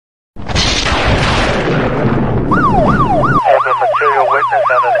I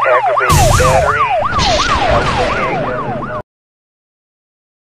found an aggravated battery.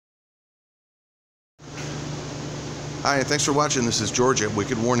 Hi, thanks for watching. This is George at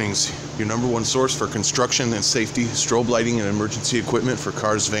Wicked Warnings, your #1 source for construction and safety, strobe lighting and emergency equipment for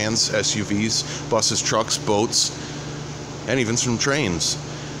cars, vans, SUVs, buses, trucks, boats, and even some trains.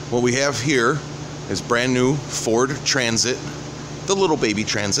 What we have here is brand new Ford Transit, the little baby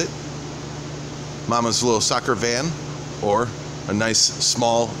Transit, Mama's little soccer van, or a nice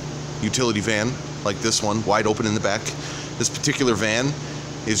small utility van like this one, wide open in the back. This particular van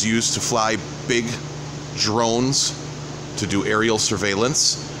is used to fly big drones to do aerial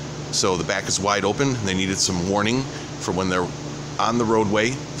surveillance. So the back is wide open. They needed some warning for when they're on the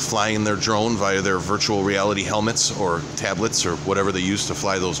roadway flying their drone via their virtual reality helmets or tablets or whatever they use to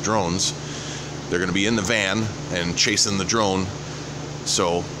fly those drones. They're going to be in the van and chasing the drone.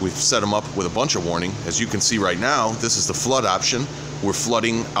 So we've set them up with a bunch of warning. As you can see right now, this is the flood option. We're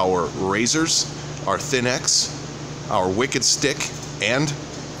flooding our razors, our Thin-X, our Wicked Stick, and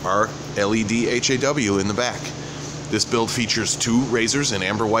our LED HAW in the back. This build features 2 razors in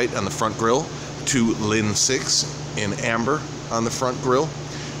amber white on the front grille, 2 LIN 6 in amber on the front grille,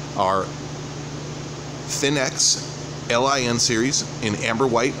 our Thin-X LIN series in amber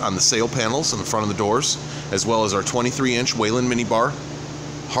white on the sail panels on the front of the doors, as well as our 23-inch Whelen Mini Bar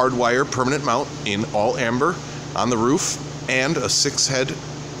hardwire permanent mount in all amber on the roof, and a 6-head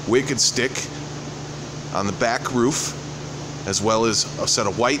Wicked Stick on the back roof, as well as a set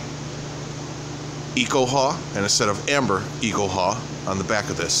of white Eco-Haw and a set of amber Eco-Haw on the back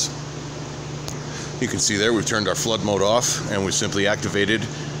of this. You can see there we've turned our flood mode off, and we've simply activated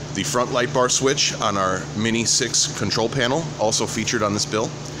the front light bar switch on our Mini 6 control panel, also featured on this bill.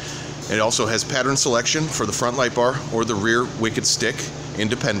 It also has pattern selection for the front light bar or the rear Wicked Stick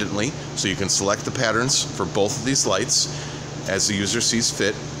independently, so you can select the patterns for both of these lights as the user sees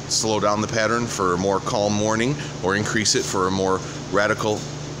fit. Slow down the pattern for a more calm warning, or increase it for a more radical,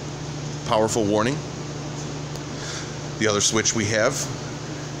 powerful warning. The other switch we have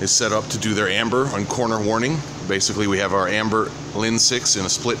is set up to do their amber on corner warning. Basically, we have our amber LIN 6 in a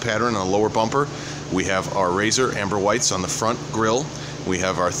split pattern on the lower bumper. We have our razor amber whites on the front grille. We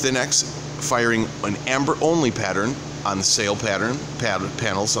have our Thin-X firing an amber only pattern on the sail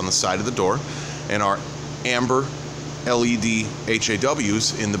panels on the side of the door, and our amber LED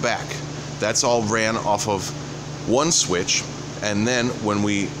HAWs in the back. That's all ran off of one switch, and then when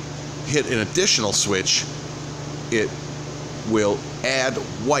we hit an additional switch, it will add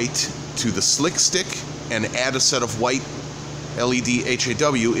white to the slick stick and add a set of white LED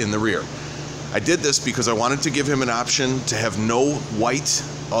HAW in the rear. I did this because I wanted to give him an option to have no white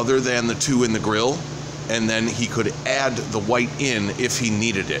other than the 2 in the grill, and then he could add the white in if he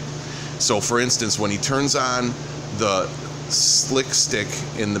needed it. So for instance, when he turns on the slick stick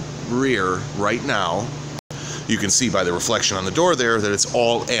in the rear right now, you can see by the reflection on the door there that it's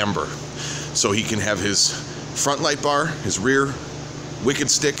all amber. So he can have his front light bar, his rear Wicked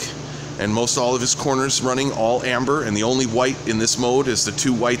Stick, and most all of his corners running all amber, and the only white in this mode is the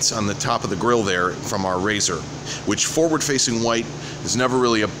 2 whites on the top of the grill there from our razor, which forward-facing white is never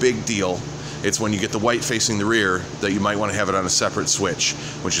really a big deal. It's when you get the white facing the rear that you might want to have it on a separate switch,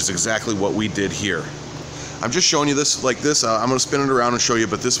 which is exactly what we did here. I'm just showing you this like this. I'm going to spin it around and show you,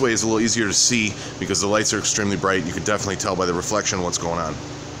 but this way is a little easier to see because the lights are extremely bright. You can definitely tell by the reflection what's going on.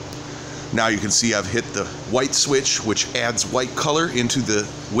 Now you can see I've hit the white switch, which adds white color into the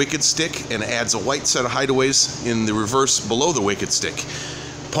Wicked Stick and adds a white set of hideaways in the reverse below the Wicked Stick.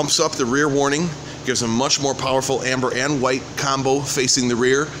 Pumps up the rear warning, gives him much more powerful amber and white combo facing the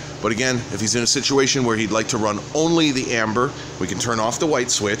rear. But again, if he's in a situation where he'd like to run only the amber, we can turn off the white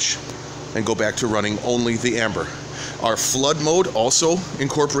switch and go back to running only the amber. Our flood mode also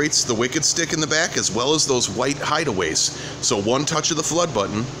incorporates the Wicked Stick in the back as well as those white hideaways. So one touch of the flood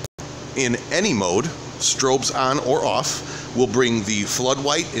button in any mode, strobes on or off, will bring the flood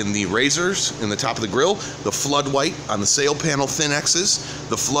white in the razors in the top of the grill, the flood white on the sail panel Thin-X's,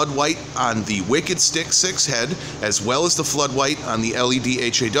 the flood white on the Wicked Stick 6-head, as well as the flood white on the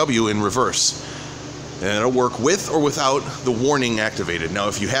LED HAW in reverse. And it'll work with or without the warning activated. Now,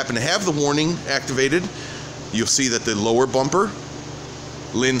 if you happen to have the warning activated, you'll see that the lower bumper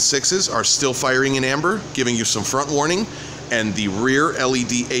LIN 6s are still firing in amber, giving you some front warning, and the rear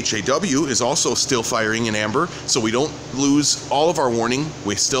LED HAW is also still firing in amber, so we don't lose all of our warning.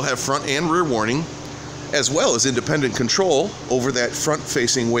 We still have front and rear warning, as well as independent control over that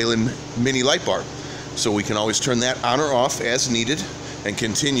front-facing Whelen Mini Light Bar. So we can always turn that on or off as needed and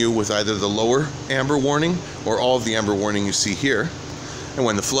continue with either the lower amber warning or all of the amber warning you see here. And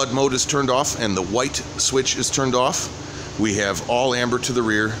when the flood mode is turned off and the white switch is turned off, We have all amber to the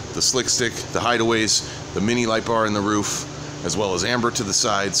rear, the slick stick, the hideaways, the mini light bar in the roof, as well as amber to the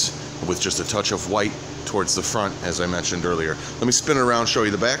sides with just a touch of white towards the front, as I mentioned earlier. Let me spin it around, show you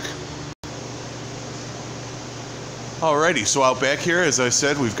the back. Alrighty, so out back here, as I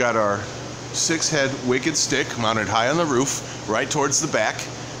said, we've got our 6-head wicked stick mounted high on the roof, right towards the back.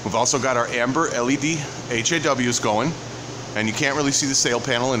 We've also got our amber LED HAWs going, and you can't really see the sail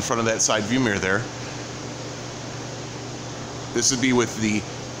panel in front of that side view mirror there. This would be with the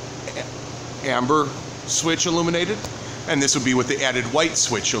amber switch illuminated, and this would be with the added white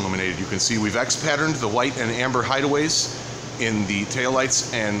switch illuminated. You can see we've X-patterned the white and amber hideaways in the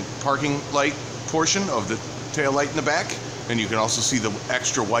taillights and parking light portion of the tail light in the back, and you can also see the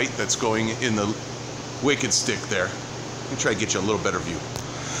extra white that's going in the wicked stick there. Let me try to get you a little better view.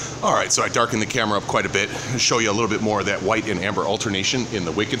 Alright, so I darkened the camera up quite a bit to show you a little bit more of that white and amber alternation in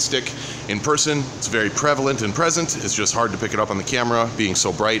the wicked stick. In person, it's very prevalent and present. It's just hard to pick it up on the camera. Being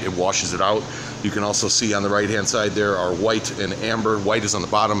so bright, it washes it out. You can also see on the right hand side there are white and amber. White is on the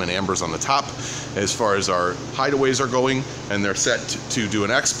bottom and amber is on the top as far as our hideaways are going, and they're set to do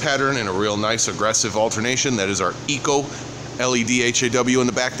an X pattern in a real nice aggressive alternation. That is our Eco LED HAW in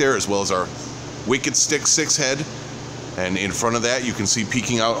the back there, as well as our wicked stick 6-head. And in front of that, you can see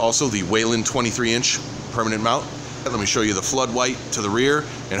peeking out also the Whelen 23-inch permanent mount. Let me show you the flood white to the rear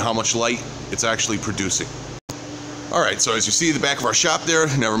and how much light it's actually producing. Alright, so as you see the back of our shop there,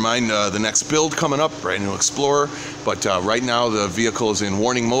 never mind the next build coming up, brand new Explorer, but right now the vehicle is in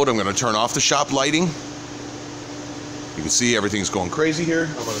warning mode. I'm going to turn off the shop lighting. You can see everything's going crazy here.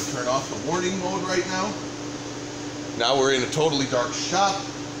 I'm going to turn off the warning mode right now. Now we're in a totally dark shop.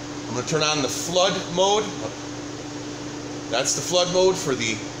 I'm going to turn on the flood mode. That's the flood mode for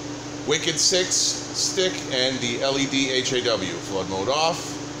the Wicked 6 stick and the LED HAW. Flood mode off,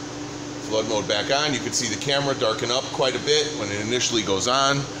 flood mode back on. You can see the camera darken up quite a bit when it initially goes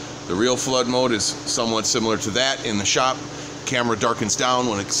on. The real flood mode is somewhat similar to that in the shop. Camera darkens down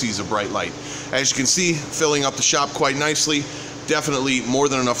when it sees a bright light. As you can see, filling up the shop quite nicely. Definitely more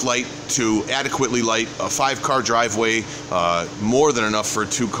than enough light to adequately light a 5-car driveway, more than enough for a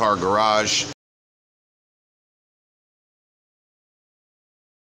 2-car garage.